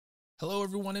Hello,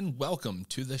 everyone, and welcome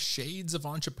to the Shades of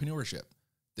Entrepreneurship.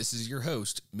 This is your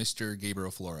host, Mr. Gabriel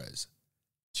Flores.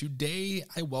 Today,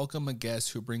 I welcome a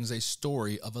guest who brings a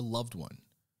story of a loved one.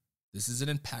 This is an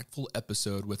impactful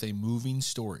episode with a moving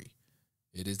story.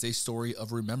 It is a story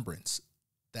of remembrance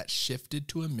that shifted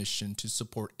to a mission to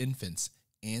support infants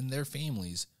and their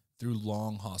families through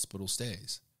long hospital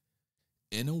stays.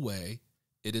 In a way,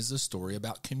 it is a story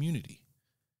about community,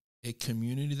 a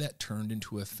community that turned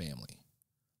into a family.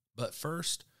 But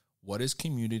first, what is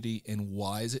community and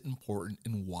why is it important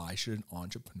and why should an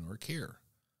entrepreneur care?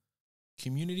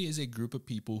 Community is a group of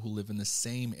people who live in the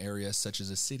same area, such as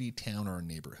a city, town, or a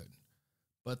neighborhood.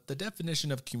 But the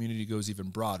definition of community goes even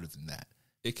broader than that.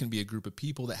 It can be a group of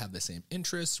people that have the same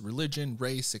interests, religion,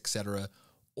 race, etc.,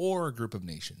 or a group of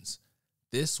nations.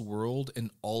 This world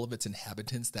and all of its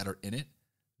inhabitants that are in it,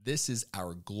 this is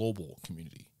our global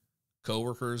community.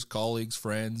 Coworkers, colleagues,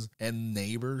 friends, and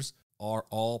neighbors are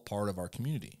all part of our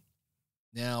community.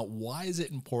 Now, why is it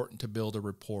important to build a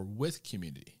rapport with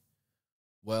community?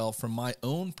 Well, from my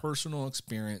own personal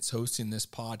experience hosting this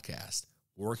podcast,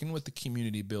 working with the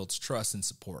community builds trust and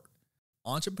support.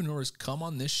 Entrepreneurs come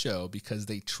on this show because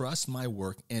they trust my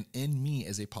work and in me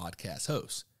as a podcast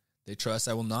host. They trust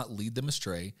I will not lead them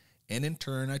astray, and in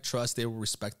turn, I trust they will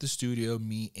respect the studio,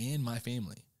 me, and my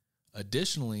family.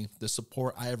 Additionally, the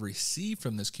support I have received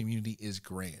from this community is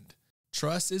grand.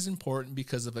 Trust is important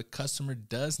because if a customer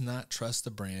does not trust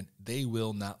the brand, they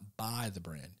will not buy the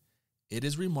brand. It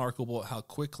is remarkable how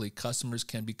quickly customers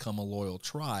can become a loyal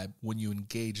tribe when you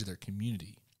engage their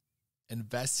community.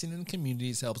 Investing in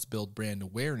communities helps build brand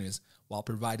awareness while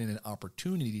providing an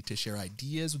opportunity to share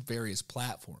ideas with various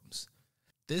platforms.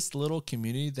 This little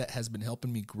community that has been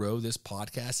helping me grow this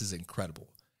podcast is incredible,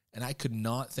 and I could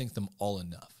not thank them all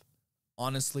enough.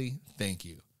 Honestly, thank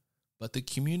you. But the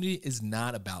community is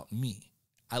not about me.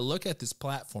 I look at this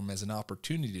platform as an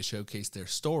opportunity to showcase their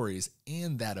stories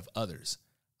and that of others.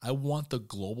 I want the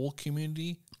global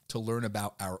community to learn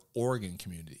about our Oregon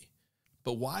community.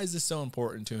 But why is this so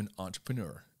important to an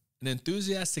entrepreneur? An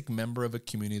enthusiastic member of a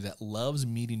community that loves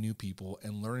meeting new people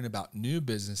and learning about new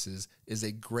businesses is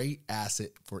a great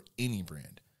asset for any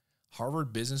brand.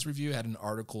 Harvard Business Review had an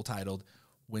article titled,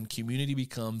 "When Community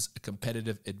Becomes a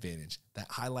Competitive Advantage,"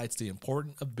 that highlights the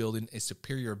importance of building a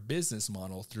superior business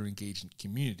model through engaging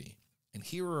community. And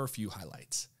here are a few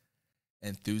highlights.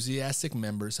 Enthusiastic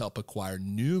members help acquire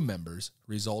new members,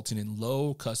 resulting in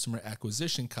low customer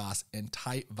acquisition costs and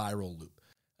tight viral loop.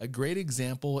 A great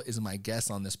example is my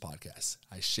guest on this podcast.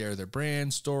 I share their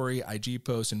brand, story, IG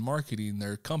posts, and marketing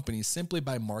their company simply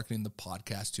by marketing the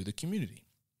podcast to the community.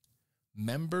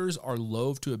 Members are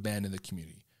loath to abandon the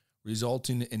community,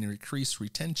 resulting in increased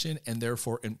retention and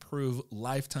therefore improved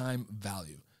lifetime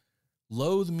value.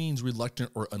 Loath means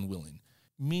reluctant or unwilling,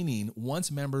 meaning once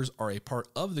members are a part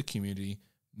of the community,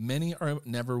 many are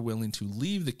never willing to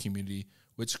leave the community,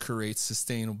 which creates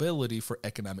sustainability for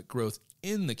economic growth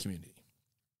in the community.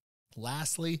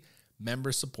 Lastly,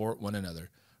 members support one another,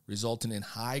 resulting in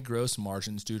high gross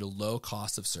margins due to low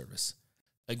cost of service.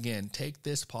 Again, take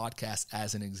this podcast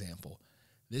as an example.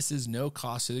 This is no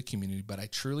cost to the community, but I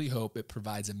truly hope it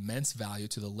provides immense value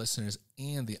to the listeners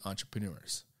and the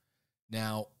entrepreneurs.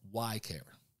 Now, why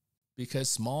care? Because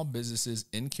small businesses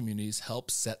in communities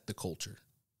help set the culture.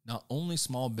 Not only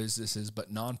small businesses, but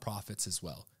nonprofits as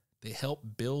well. They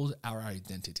help build our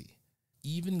identity.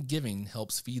 Even giving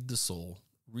helps feed the soul.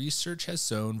 Research has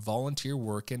shown volunteer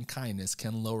work and kindness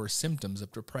can lower symptoms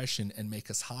of depression and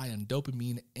make us high on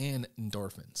dopamine and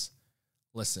endorphins.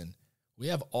 Listen, we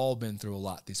have all been through a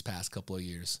lot these past couple of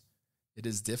years. It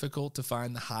is difficult to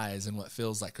find the highs in what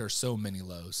feels like are so many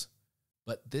lows.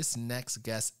 But this next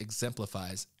guest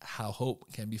exemplifies how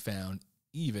hope can be found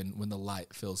even when the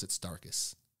light feels its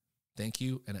darkest. Thank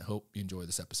you, and I hope you enjoy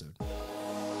this episode.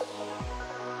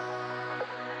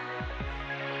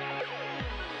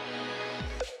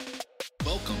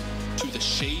 Welcome to the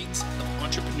Shades of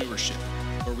Entrepreneurship,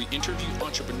 where we interview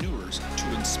entrepreneurs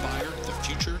to inspire the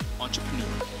future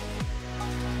entrepreneur.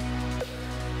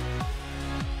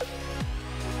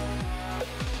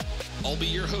 I'll be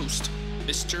your host,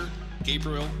 Mr.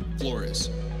 Gabriel Flores.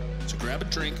 So grab a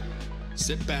drink,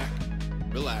 sit back,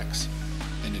 relax,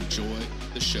 and enjoy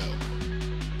the show.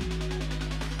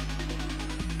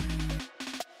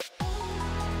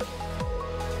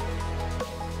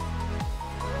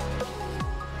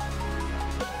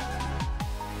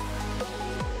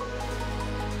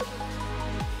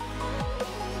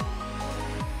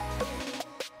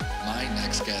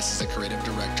 next guest is a creative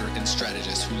director and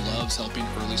strategist who loves helping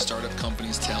early startup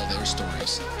companies tell their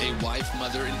stories. A wife,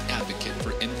 mother, and advocate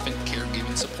for infant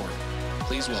caregiving support.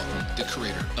 Please welcome the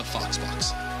creator of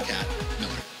Foxbox, Kat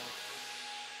Miller.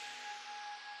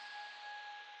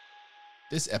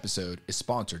 This episode is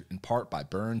sponsored in part by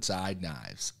Burnside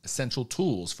Knives, essential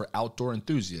tools for outdoor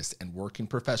enthusiasts and working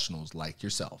professionals like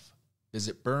yourself.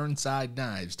 Visit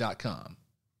burnsideknives.com.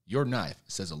 Your knife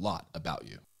says a lot about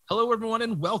you. Hello, everyone,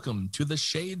 and welcome to the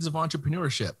Shades of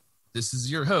Entrepreneurship. This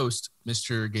is your host,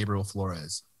 Mr. Gabriel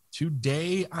Flores.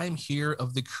 Today, I'm here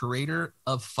of the creator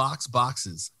of Fox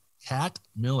Boxes, Kat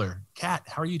Miller. Kat,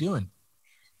 how are you doing?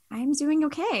 I'm doing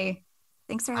okay.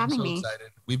 Thanks for having me. I'm so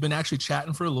excited. We've been actually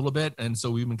chatting for a little bit, and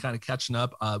so we've been kind of catching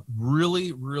up.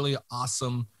 Really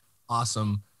awesome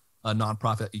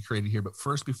nonprofit that you created here. But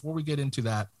first, before we get into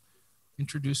that,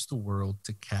 introduce the world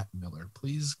to Kat Miller.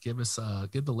 Please give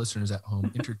the listeners at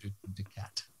home introduce to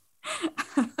Kat.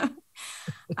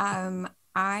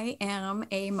 I am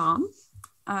a mom.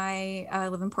 I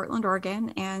live in Portland,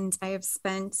 Oregon, and I have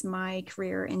spent my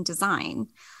career in design.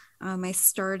 I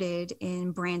started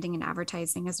in branding and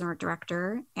advertising as an art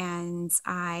director, and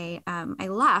I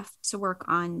left to work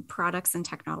on products and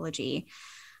technology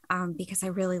because I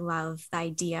really love the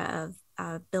idea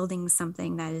of building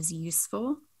something that is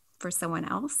useful for someone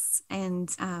else.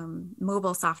 And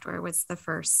mobile software was the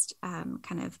first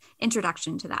kind of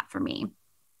introduction to that for me.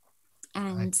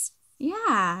 And nice.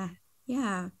 Yeah.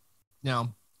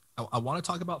 Now, I want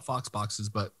to talk about Fox Boxes,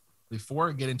 but before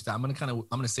I get into that, I'm going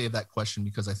to save that question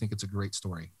because I think it's a great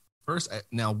story. First,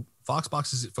 now Fox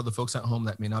Boxes, for the folks at home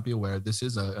that may not be aware, this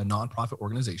is a nonprofit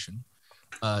organization.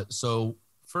 So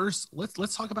first,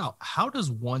 let's talk about how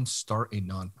does one start a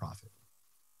nonprofit?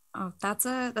 Oh, that's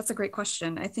a great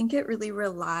question. I think it really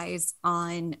relies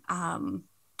on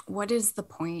what is the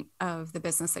point of the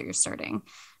business that you're starting.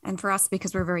 And for us,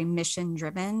 because we're very mission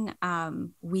driven,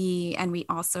 we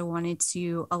also wanted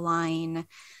to align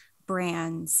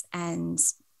brands and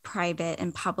private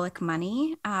and public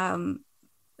money. A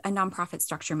nonprofit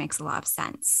structure makes a lot of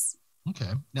sense.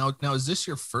 Okay. Now is this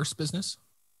your first business?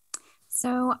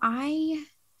 So I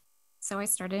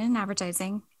started in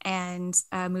advertising and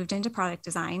moved into product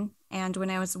design. And when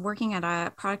I was working at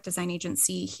a product design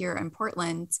agency here in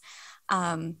Portland,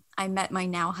 I met my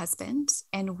now husband,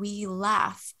 and we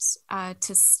left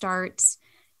to start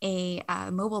a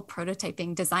mobile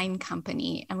prototyping design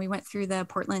company. And we went through the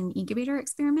Portland incubator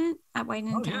experiment at White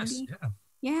and Kennedy. Yes.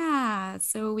 Yeah.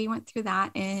 So we went through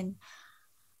that in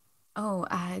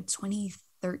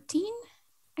 2013,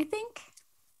 I think.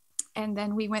 And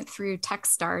then we went through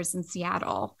Techstars in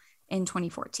Seattle in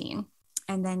 2014.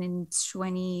 And then in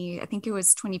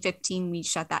 2015, we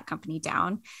shut that company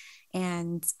down.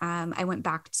 And I went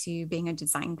back to being a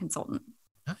design consultant.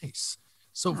 Nice.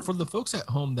 So for the folks at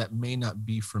home that may not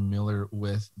be familiar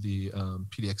with the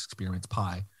PDX experience,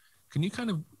 Pi, can you kind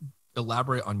of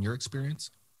elaborate on your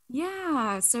experience?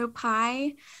 Yeah. So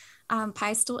Pi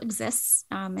still exists.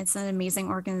 It's an amazing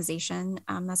organization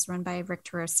that's run by Rick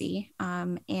Turosi.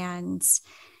 And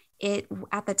it,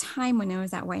 at the time when I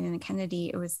was at White and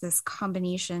Kennedy, it was this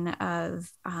combination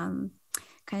of kind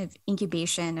of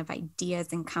incubation of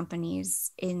ideas and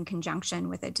companies in conjunction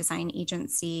with a design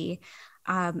agency,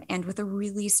 and with a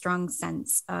really strong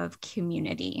sense of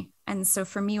community. And so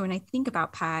for me, when I think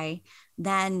about Pi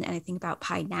then, and I think about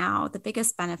Pi now, the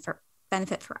biggest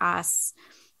benefit for us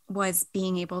was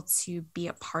being able to be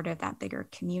a part of that bigger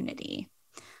community.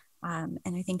 And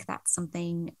I think that's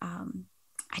something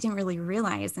I didn't really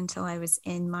realize until I was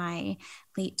in my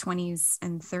late 20s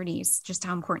and 30s, just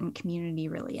how important community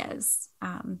really is.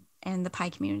 And the Pi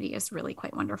community is really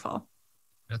quite wonderful.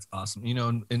 That's awesome. You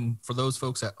know, and for those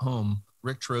folks at home,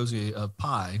 Rick Turosi of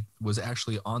Pi was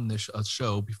actually on this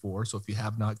show before. So if you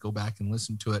have not, go back and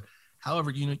listen to it.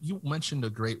 However, you mentioned a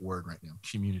great word right now,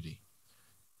 community.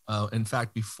 In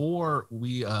fact, before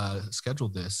we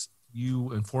scheduled this,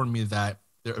 you informed me that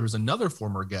there was another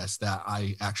former guest that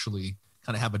I actually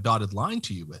kind of have a dotted line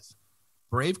to you with,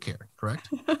 Brave Care, correct?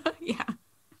 Yeah.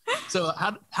 So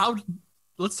how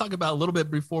let's talk about a little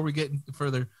bit before we get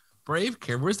further. Brave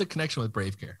Care, where's the connection with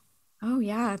Brave Care? Oh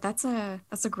yeah, that's a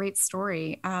great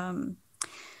story.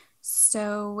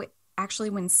 So actually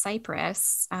when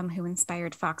Cypress, who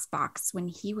inspired Foxbox, when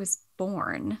he was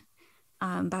born,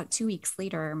 about 2 weeks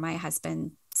later, my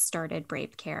husband started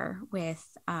Brave Care with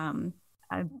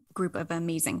a group of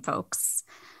amazing folks.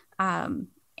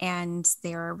 And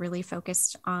they're really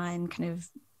focused on kind of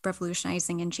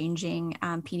revolutionizing and changing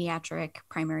pediatric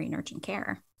primary and urgent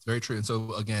care. It's very true. And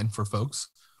so again, for folks,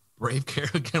 Brave Care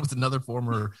again with another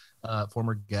former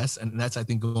guest, and that's, I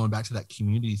think, going back to that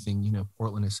community thing. You know,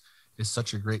 Portland is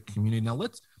such a great community. Now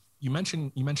you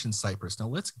mentioned Cypress. Now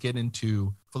let's get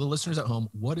into, for the listeners at home,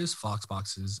 what is Fox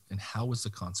Boxes and how was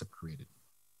the concept created?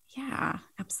 Yeah,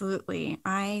 absolutely.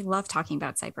 I love talking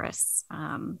about Cypress.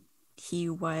 He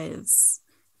was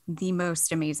the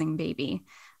most amazing baby.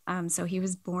 So he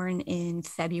was born in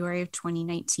February of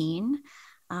 2019,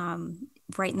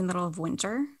 right in the middle of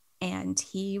winter. And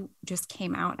he just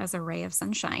came out as a ray of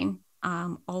sunshine,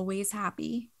 always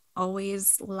happy,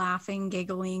 always laughing,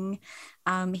 giggling.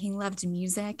 He loved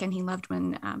music and he loved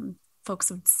when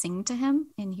folks would sing to him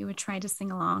and he would try to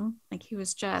sing along. Like he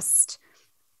was just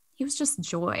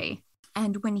joy.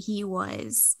 And when he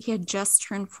had just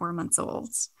turned 4 months old.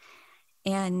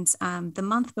 And the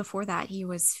month before that, he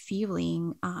was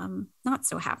feeling not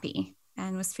so happy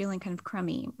and was feeling kind of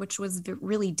crummy, which was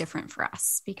really different for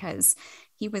us because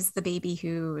he was the baby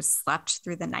who slept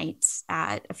through the night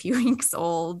at a few weeks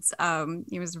old.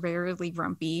 He was rarely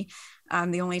grumpy.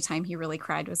 The only time he really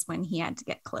cried was when he had to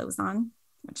get clothes on,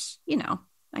 which,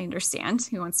 I understand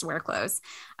who wants to wear clothes.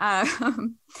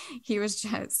 Um, he was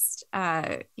just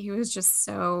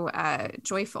so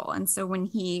joyful. And so when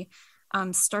he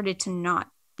started to not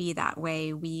be that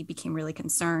way, we became really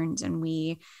concerned, and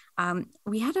we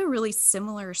had a really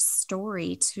similar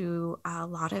story to a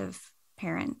lot of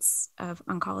parents of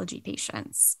oncology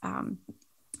patients.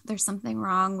 There's something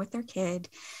wrong with their kid,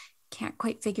 can't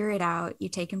quite figure it out. You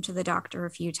take them to the doctor a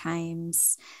few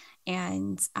times,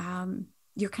 and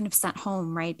you're kind of sent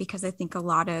home, right? Because I think a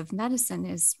lot of medicine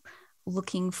is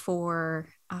looking for,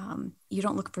 you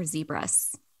don't look for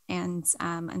zebras. And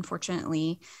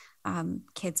unfortunately,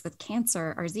 kids with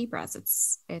cancer are zebras.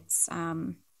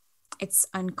 It's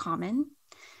uncommon,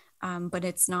 but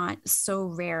it's not so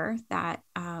rare that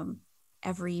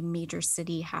every major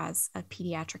city has a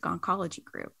pediatric oncology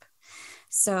group.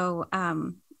 So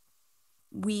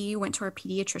we went to our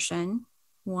pediatrician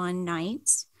one night,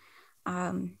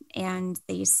 and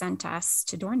they sent us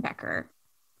to Dornbecker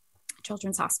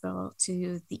Children's Hospital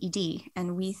to the ED,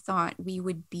 and we thought we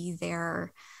would be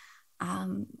there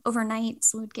overnight.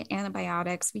 So we'd get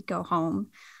antibiotics, we'd go home,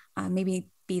 maybe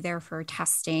be there for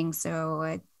testing.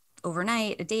 So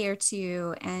overnight, a day or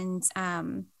two. And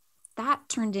that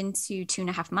turned into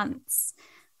 2.5 months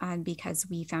because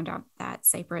we found out that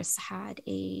Cypress had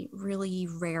a really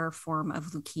rare form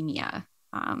of leukemia.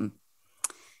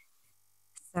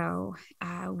 So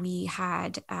we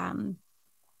had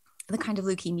the kind of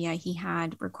leukemia he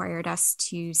had required us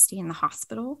to stay in the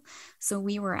hospital. So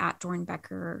we were at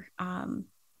Dornbecker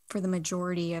for the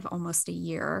majority of almost a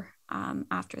year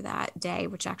after that day,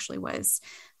 which actually was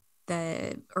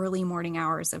the early morning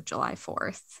hours of July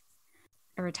 4th.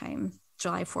 Every time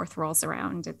July 4th rolls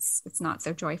around, it's not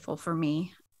so joyful for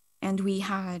me. And we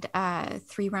had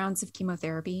 3 rounds of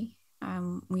chemotherapy.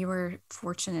 We were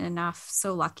fortunate enough,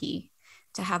 so lucky,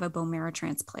 to have a bone marrow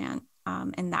transplant.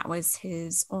 And that was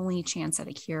his only chance at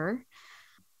a cure.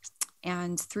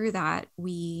 And through that,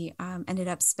 we ended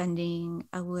up spending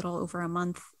a little over a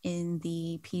month in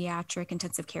the pediatric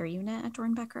intensive care unit at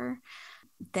Dornbecker.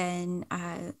 Then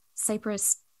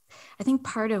Cypress, I think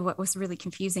part of what was really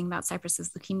confusing about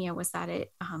Cypress's leukemia was that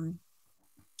it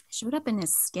showed up in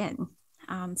his skin.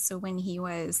 So when he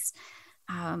was,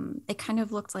 it kind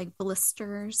of looked like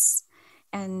blisters,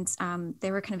 and they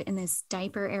were kind of in this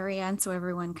diaper area. And so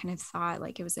everyone kind of thought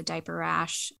like it was a diaper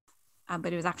rash,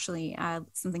 but it was actually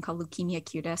something called leukemia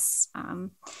cutis.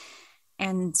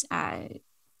 And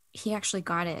he actually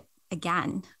got it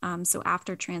again. So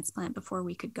after transplant, before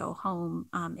we could go home,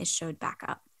 it showed back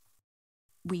up.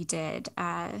 We did,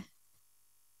 what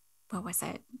was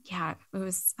it? Yeah, it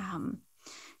was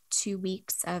 2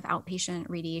 weeks of outpatient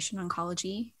radiation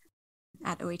oncology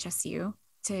at OHSU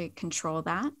to control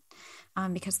that,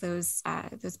 because those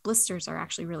blisters are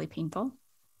actually really painful.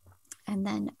 And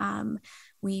then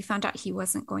we found out he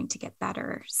wasn't going to get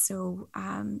better. So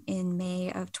in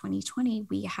May of 2020,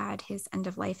 we had his end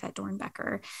of life at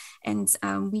Dornbecker. And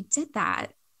we did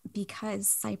that because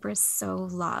Cypress so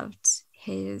loved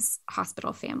his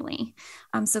hospital family.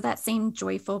 So that same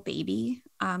joyful baby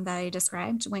that I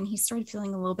described, when he started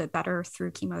feeling a little bit better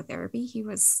through chemotherapy, he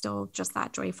was still just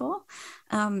that joyful.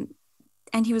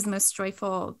 And he was the most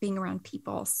joyful being around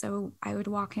people. So I would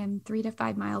walk him 3 to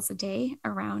 5 miles a day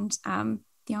around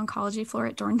the oncology floor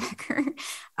at Dornbecker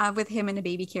with him in a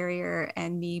baby carrier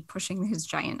and me pushing his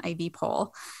giant IV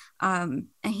pole. And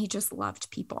he just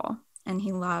loved people, and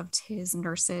he loved his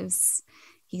nurses.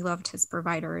 He loved his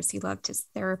providers. He loved his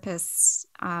therapists.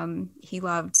 He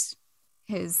loved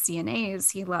his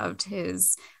CNAs. He loved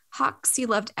his hucks. He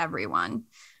loved everyone.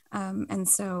 And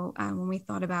so when we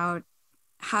thought about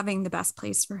having the best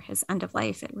place for his end of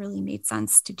life, it really made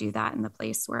sense to do that in the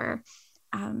place where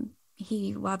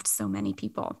he loved so many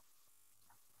people.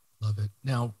 Love it.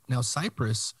 Now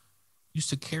Cypress, used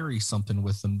to carry something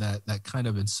with them that kind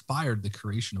of inspired the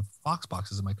creation of Fox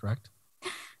boxes. Am I correct?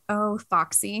 Oh,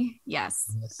 Foxy. Yes.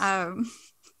 Yes.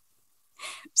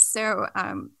 So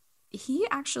he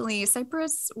actually,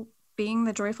 Cypress, being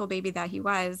the joyful baby that he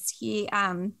was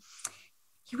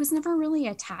never really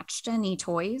attached to any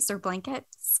toys or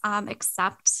blankets,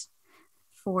 except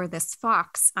for this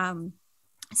fox.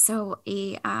 So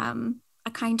a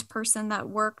kind person that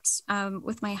worked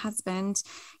with my husband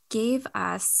gave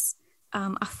us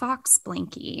a fox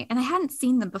blankie, and I hadn't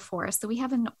seen them before. So we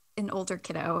have an older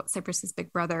kiddo, Cypress's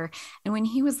big brother, and when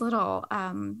he was little,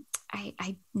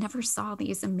 I never saw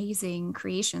these amazing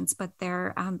creations, but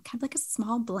they're kind of like a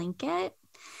small blanket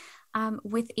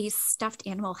with a stuffed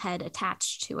animal head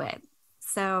attached to it.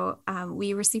 So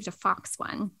we received a fox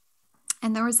one.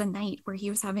 And there was a night where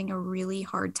he was having a really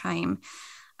hard time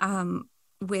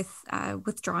with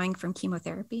withdrawing from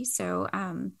chemotherapy. So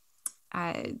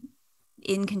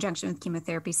in conjunction with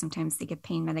chemotherapy, sometimes they give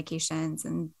pain medications,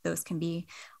 and those can be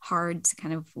hard to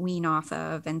kind of wean off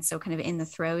of. And so kind of in the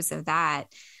throes of that,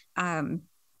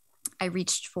 I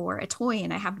reached for a toy,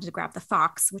 and I happened to grab the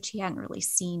fox, which he hadn't really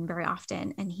seen very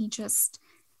often. And he just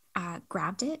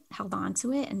grabbed it, held on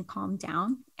to it, and calmed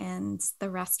down. And the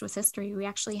rest was history. We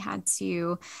actually had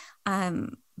to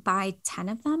buy 10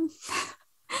 of them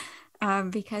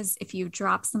because if you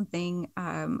drop something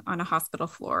on a hospital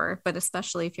floor, but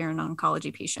especially if you're an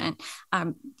oncology patient,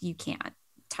 you can't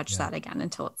touch that again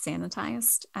until it's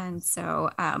sanitized. And so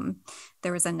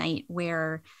there was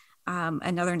another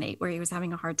night where he was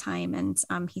having a hard time, and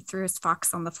he threw his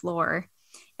fox on the floor.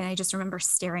 And I just remember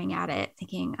staring at it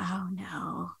thinking, oh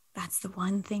no, that's the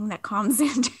one thing that calms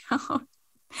him down.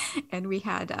 And we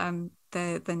had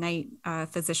the night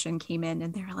physician came in,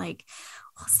 and they're like,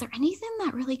 well, is there anything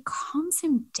that really calms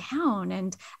him down?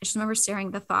 And I just remember staring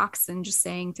at the fox and just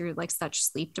saying through like such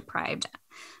sleep deprived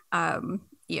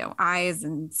eyes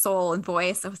and soul and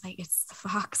voice, I was like, it's the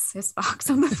fox, his fox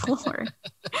on the floor.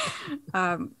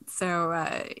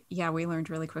 We learned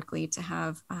really quickly to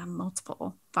have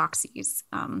multiple Foxies.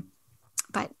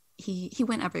 But he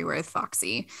went everywhere with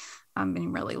Foxy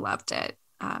and really loved it.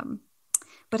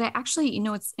 But I actually,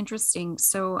 it's interesting.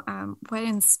 So what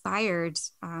inspired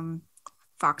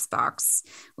Fox Box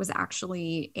was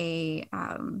actually a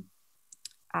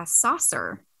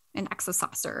saucer, an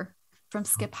exosaucer from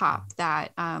Skip Hop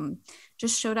that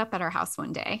just showed up at our house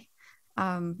one day.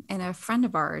 And a friend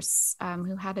of ours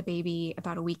who had a baby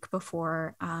about a week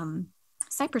before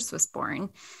Cypress was born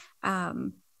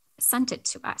sent it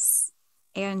to us.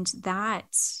 And that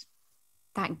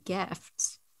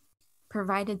gift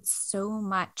provided so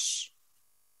much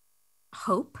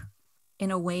hope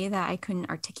in a way that I couldn't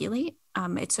articulate.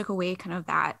 It took away kind of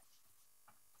that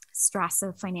stress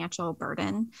of financial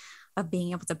burden of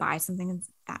being able to buy something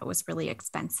that was really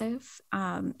expensive.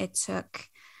 It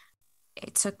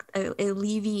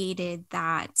alleviated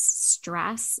that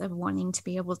stress of wanting to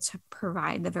be able to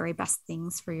provide the very best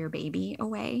things for your baby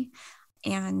away.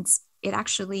 And it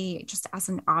actually, just as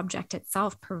an object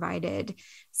itself, provided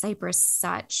Cypress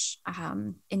such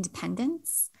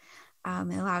independence.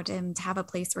 It allowed him to have a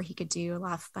place where he could do a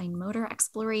lot of fine motor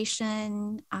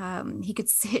exploration. He could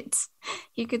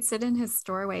sit in his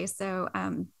doorway. So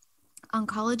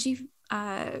oncology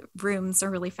rooms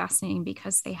are really fascinating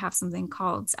because they have something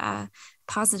called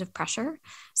positive pressure.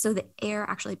 So the air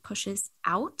actually pushes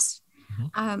out.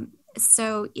 Mm-hmm.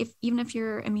 So even if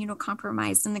you're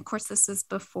immunocompromised, and of course this was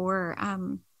before,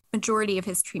 majority of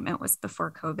his treatment was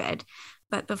before COVID,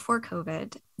 but before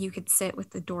COVID, you could sit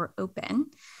with the door open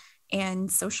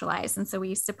and socialize. And so we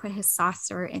used to put his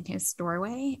saucer in his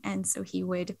doorway. And so he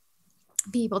would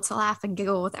be able to laugh and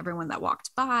giggle with everyone that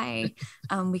walked by.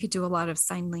 We could do a lot of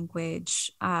sign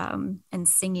language and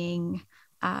singing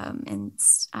and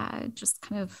just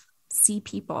kind of see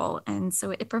people. And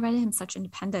so it provided him such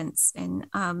independence in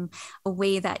a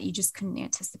way that you just couldn't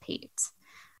anticipate.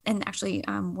 And actually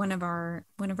one of our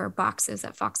boxes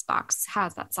at Fox Box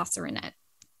has that saucer in it.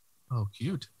 Oh,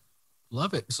 cute.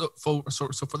 Love it. So for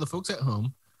the folks at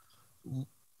home,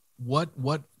 what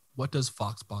does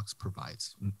Fox Box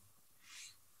provides?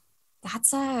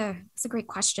 That's a great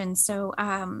question. So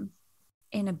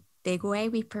in a big way,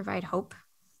 we provide hope.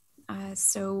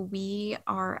 So we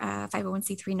are a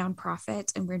 501c3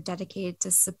 nonprofit, and we're dedicated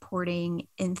to supporting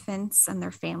infants and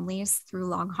their families through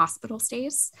long hospital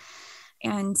stays.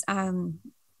 And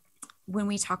when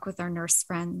we talk with our nurse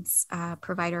friends,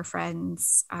 provider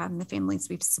friends, the families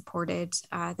we've supported,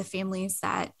 the families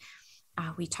that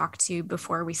we talked to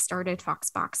before we started Fox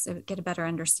Box to get a better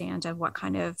understand of what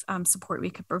kind of support we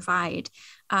could provide,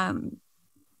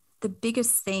 the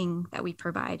biggest thing that we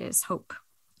provide is hope.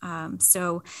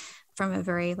 So from a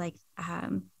very like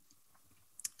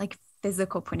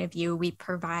physical point of view, we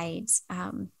provide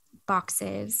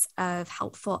boxes of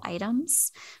helpful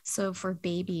items. So for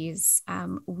babies,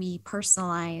 we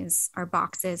personalize our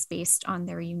boxes based on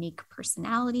their unique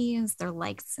personalities, their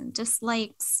likes and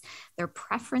dislikes, their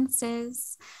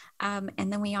preferences. And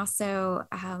then we also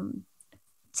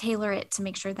tailor it to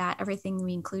make sure that everything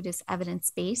we include is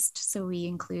evidence-based. So we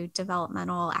include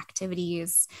developmental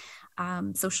activities,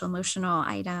 social emotional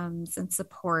items and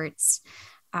supports,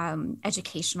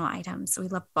 educational items. So we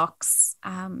love books.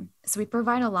 So we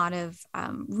provide a lot of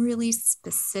really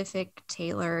specific,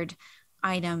 tailored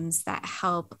items that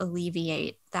help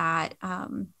alleviate that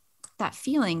that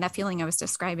feeling I was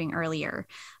describing earlier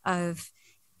of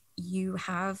you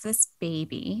have this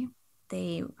baby.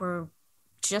 They were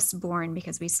just born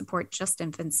because we support just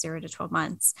infants 0 to 12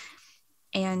 months.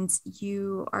 And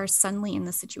you are suddenly in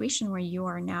the situation where you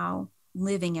are now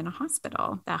living in a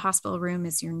hospital. That hospital room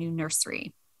is your new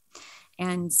nursery.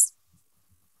 And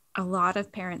a lot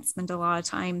of parents spend a lot of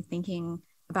time thinking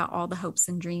about all the hopes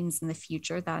and dreams in the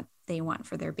future that they want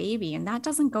for their baby. And that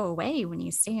doesn't go away when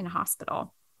you stay in a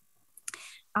hospital.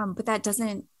 But that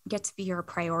doesn't get to be your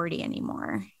priority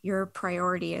anymore. Your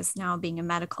priority is now being a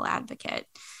medical advocate.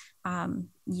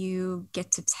 You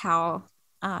get to tell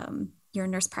your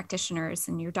nurse practitioners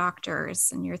and your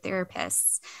doctors and your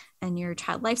therapists and your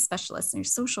child life specialists and your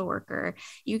social worker,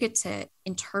 you get to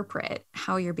interpret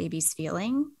how your baby's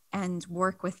feeling and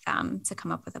work with them to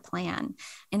come up with a plan.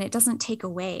 And it doesn't take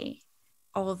away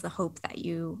all of the hope that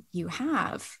you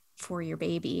have for your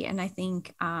baby. And I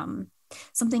think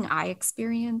something I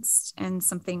experienced and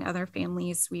something other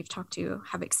families we've talked to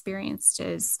have experienced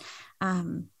is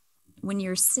when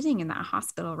you're sitting in that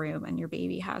hospital room and your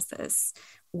baby has this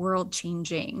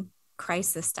world-changing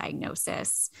crisis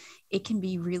diagnosis, it can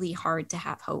be really hard to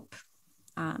have hope.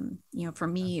 For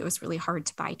me, it was really hard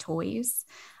to buy toys.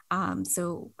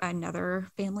 So another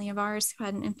family of ours who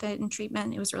had an infant in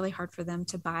treatment, it was really hard for them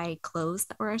to buy clothes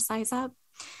that were a size up.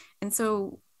 And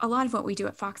so a lot of what we do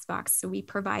at Foxbox, so we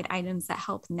provide items that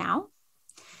help now,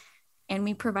 and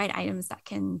we provide items that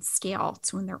can scale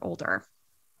to when they're older,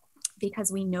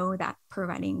 because we know that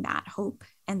providing that hope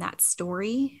and that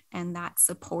story and that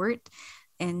support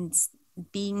and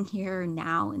being here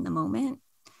now in the moment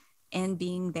and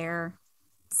being there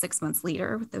 6 months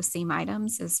later with those same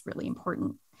items is really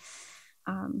important.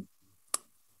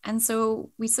 And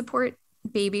so we support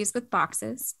babies with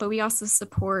boxes, but we also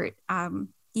support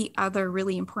the other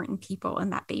really important people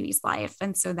in that baby's life.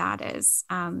 And so that is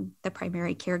the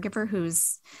primary caregiver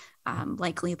who's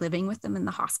likely living with them in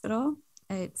the hospital.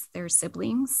 It's their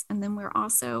siblings. And then we're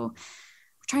also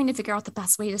trying to figure out the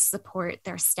best way to support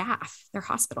their staff, their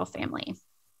hospital family.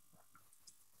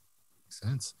 Makes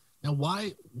sense. Now,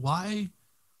 why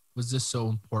was this so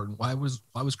important? Why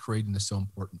was creating this so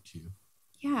important to you?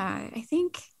 Yeah, I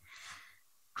think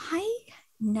I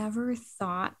never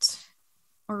thought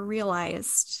or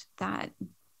realized that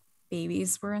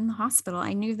babies were in the hospital.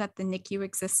 I knew that the NICU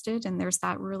existed, and there's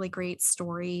that really great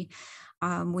story.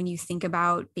 When you think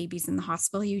about babies in the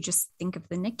hospital, you just think of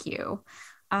the NICU.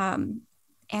 And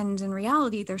in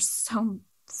reality, there's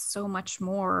so much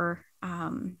more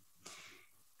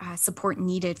support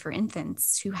needed for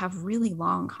infants who have really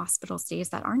long hospital stays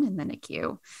that aren't in the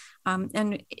NICU.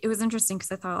 And it was interesting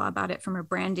because I thought a lot about it from a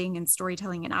branding and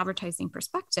storytelling and advertising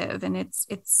perspective. And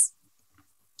it's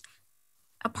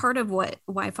a part of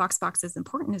why Foxbox is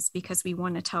important is because we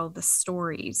want to tell the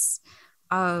stories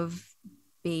of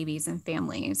babies and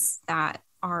families that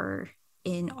are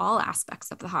in all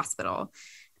aspects of the hospital,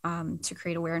 to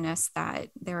create awareness that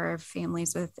there are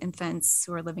families with infants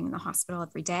who are living in the hospital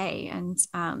every day. And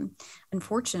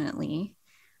unfortunately,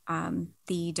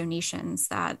 the donations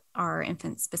that are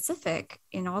infant specific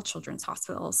in all children's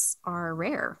hospitals are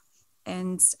rare.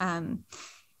 And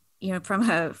from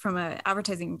a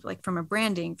advertising, like from a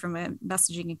branding, from a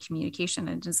messaging and communication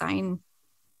and design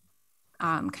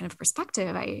kind of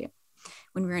perspective,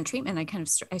 when we were in treatment,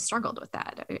 I struggled with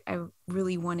that. I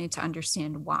really wanted to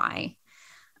understand why.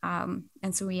 And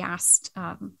so we asked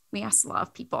a lot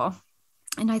of people.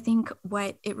 And I think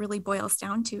what it really boils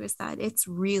down to is that it's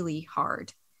really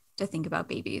hard to think about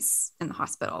babies in the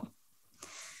hospital.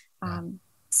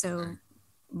 So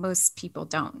most people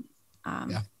don't,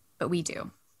 but we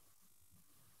do.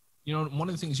 One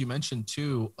of the things you mentioned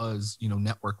too is,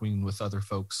 networking with other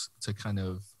folks to kind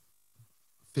of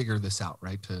figure this out,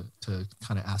 right? To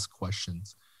kind of ask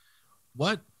questions.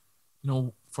 What,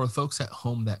 for folks at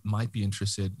home that might be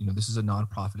interested, this is a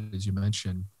nonprofit, as you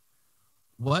mentioned.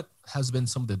 What has been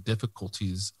some of the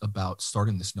difficulties about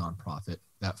starting this nonprofit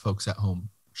that folks at home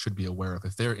should be aware of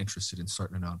if they're interested in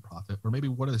starting a nonprofit? Or maybe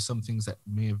what are some things that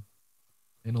may have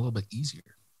been a little bit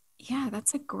easier? Yeah,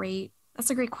 that's a great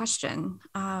question.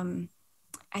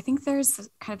 I think there's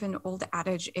kind of an old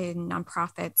adage in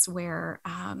nonprofits where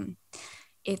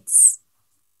it's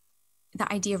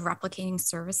the idea of replicating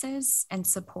services and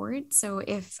support. So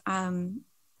if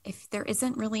there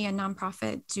isn't really a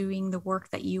nonprofit doing the work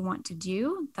that you want to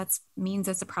do, that means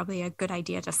it's probably a good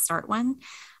idea to start one.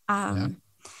 Yeah.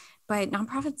 But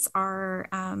nonprofits are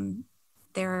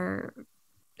they're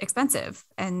expensive,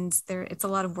 and it's a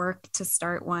lot of work to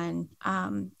start one.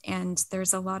 And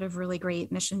there's a lot of really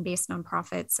great mission-based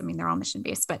nonprofits. I mean, they're all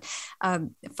mission-based, but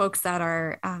folks that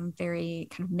are very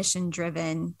kind of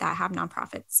mission-driven that have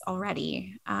nonprofits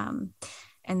already.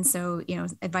 And so,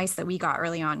 advice that we got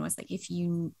early on was like,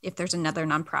 if there's another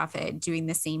nonprofit doing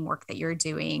the same work that you're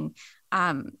doing,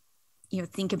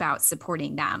 think about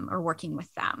supporting them or working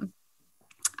with them.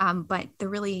 But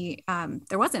there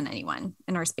wasn't anyone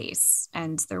in our space,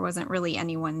 and there wasn't really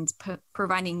anyone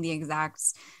providing the exact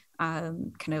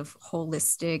kind of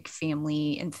holistic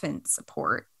family infant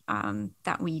support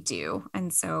that we do.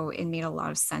 And so it made a lot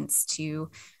of sense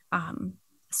to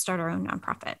start our own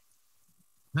nonprofit.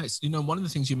 Nice. One of the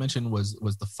things you mentioned was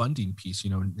the funding piece.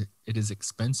 It is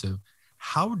expensive.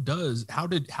 How did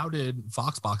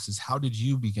Voxboxes, how did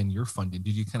you begin your funding?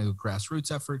 Did you kind of go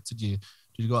grassroots efforts? Did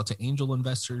you go out to angel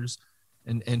investors?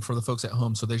 And for the folks at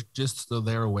home, so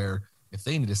they're aware, if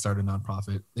they need to start a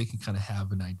nonprofit, they can kind of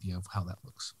have an idea of how that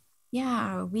looks.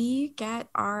 Yeah, we get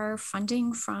our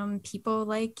funding from people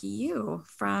like you,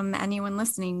 from anyone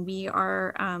listening.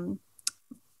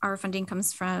 Our funding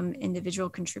comes from individual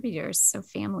contributors, so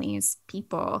families,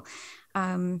 people,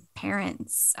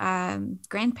 parents,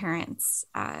 grandparents.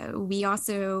 We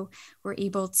also were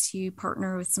able to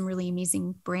partner with some really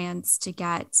amazing brands to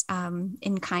get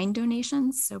in-kind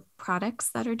donations, so products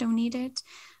that are donated.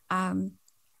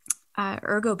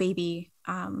 Ergo Baby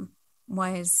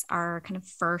was our kind of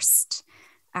first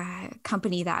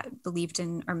company that believed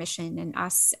in our mission and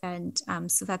us. And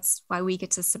so that's why we get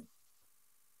to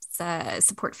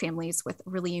support families with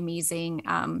really amazing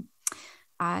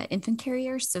infant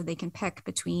carriers, so they can pick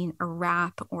between a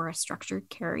wrap or a structured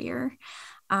carrier,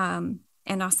 and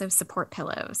also support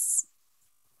pillows.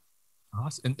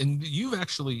 Awesome. And you've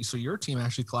actually, so your team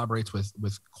actually collaborates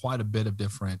with quite a bit of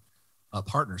different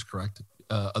partners, correct?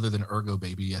 Other than Ergo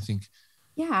Baby, I think.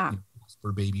 Yeah.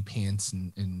 For baby pants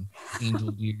and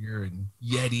Angel Deer and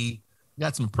Yeti. You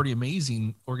got some pretty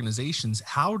amazing organizations.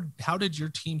 How did your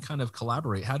team kind of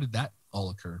collaborate? How did that all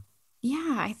occur?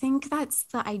 Yeah, I think that's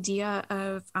the idea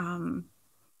of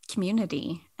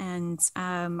community. And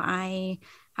I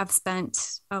have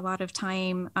spent a lot of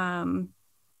time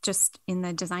just in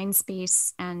the design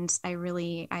space. And I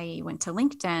went to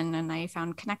LinkedIn and I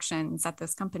found connections at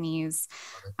those companies.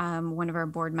 One of our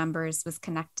board members was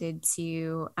connected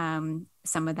to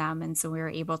some of them. And so we were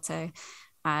able to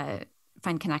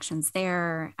find connections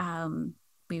there.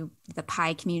 The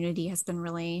Pi community has been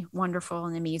really wonderful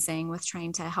and amazing with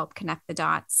trying to help connect the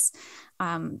dots.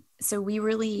 So we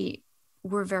really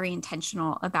were very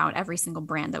intentional about every single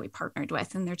brand that we partnered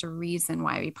with. And there's a reason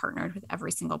why we partnered with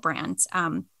every single brand.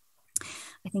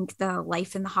 I think the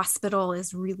life in the hospital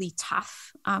is really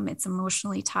tough. It's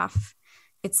emotionally tough.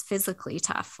 It's physically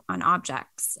tough on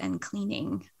objects and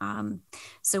cleaning.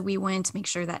 So we wanted to make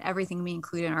sure that everything we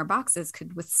include in our boxes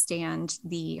could withstand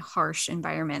the harsh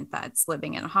environment that's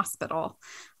living in a hospital.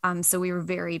 So we were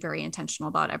very, very intentional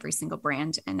about every single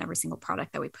brand and every single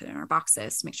product that we put in our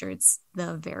boxes to make sure it's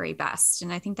the very best.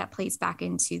 And I think that plays back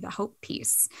into the hope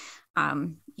piece.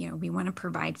 We want to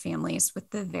provide families with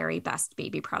the very best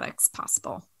baby products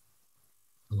possible.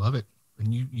 I love it.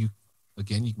 And you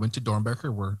went to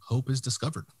Dornbecker, where hope is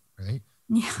discovered, right?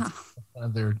 Yeah.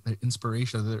 Their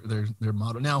inspiration, their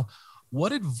motto. Now,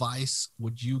 what advice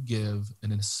would you give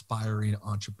an aspiring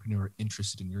entrepreneur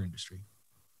interested in your industry?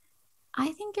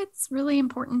 I think it's really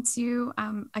important to,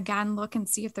 again, look and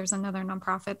see if there's another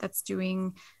nonprofit that's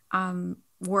doing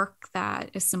work that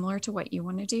is similar to what you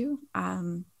want to do,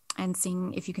 and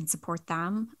seeing if you can support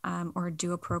them or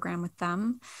do a program with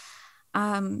them.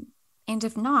 And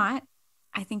if not,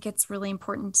 I think it's really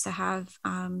important to have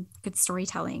good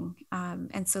storytelling.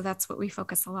 And so that's what we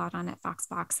focus a lot on at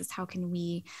Voxbox, is how can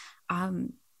we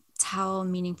tell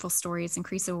meaningful stories,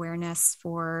 increase awareness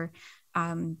for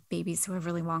babies who have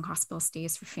really long hospital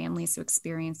stays, for families who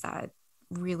experience that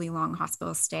really long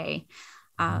hospital stay.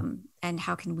 And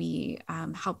how can we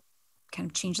help kind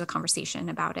of change the conversation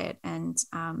about it and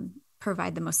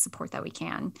provide the most support that we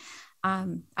can.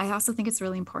 I also think it's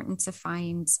really important to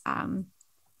find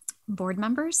board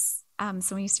members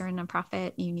So when you start a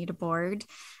nonprofit, you need a board,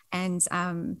 and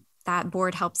that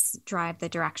board helps drive the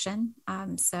direction.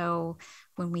 So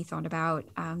when we thought about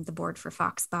the board for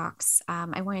Foxbox,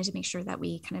 I wanted to make sure that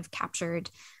we kind of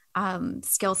captured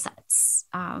skill sets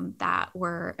that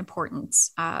were important,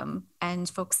 and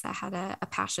folks that had a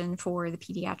passion for the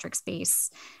pediatric space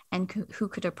and who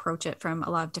could approach it from a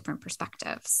lot of different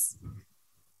perspectives.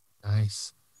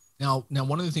 Nice. Now,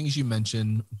 one of the things you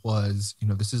mentioned was,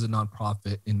 this is a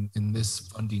nonprofit, and this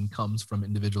funding comes from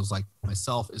individuals like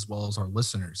myself as well as our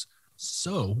listeners.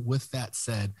 So with that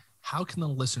said, how can the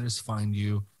listeners find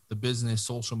you, the business,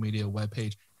 social media,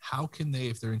 webpage? How can they,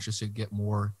 if they're interested, get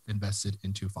more invested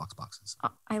into Foxboxes?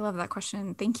 I love that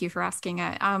question. Thank you for asking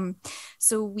it.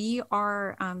 So we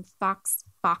are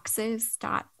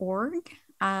foxboxes.org.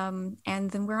 And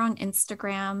then we're on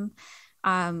Instagram.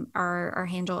 Our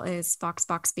handle is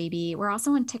FoxBoxBaby. We're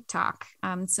also on TikTok.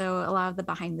 So a lot of the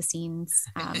behind the scenes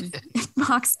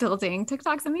box building,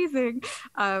 TikTok's amazing.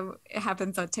 It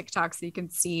happens on TikTok, so you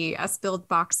can see us build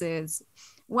boxes,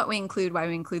 what we include, why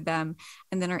we include them.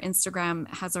 And then our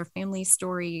Instagram has our family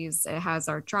stories. It has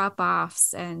our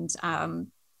drop-offs and kind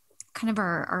of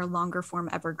our longer form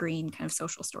evergreen kind of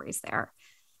social stories there.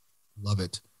 Love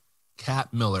it.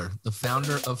 Kat Miller, the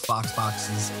founder of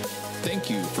Foxboxes. Thank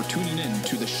you for tuning in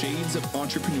to the Shades of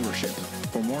Entrepreneurship.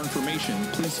 For more information,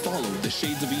 please follow the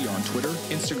Shades of E on Twitter,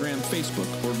 Instagram, Facebook,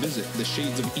 or visit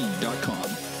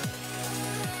theshadesofE.com.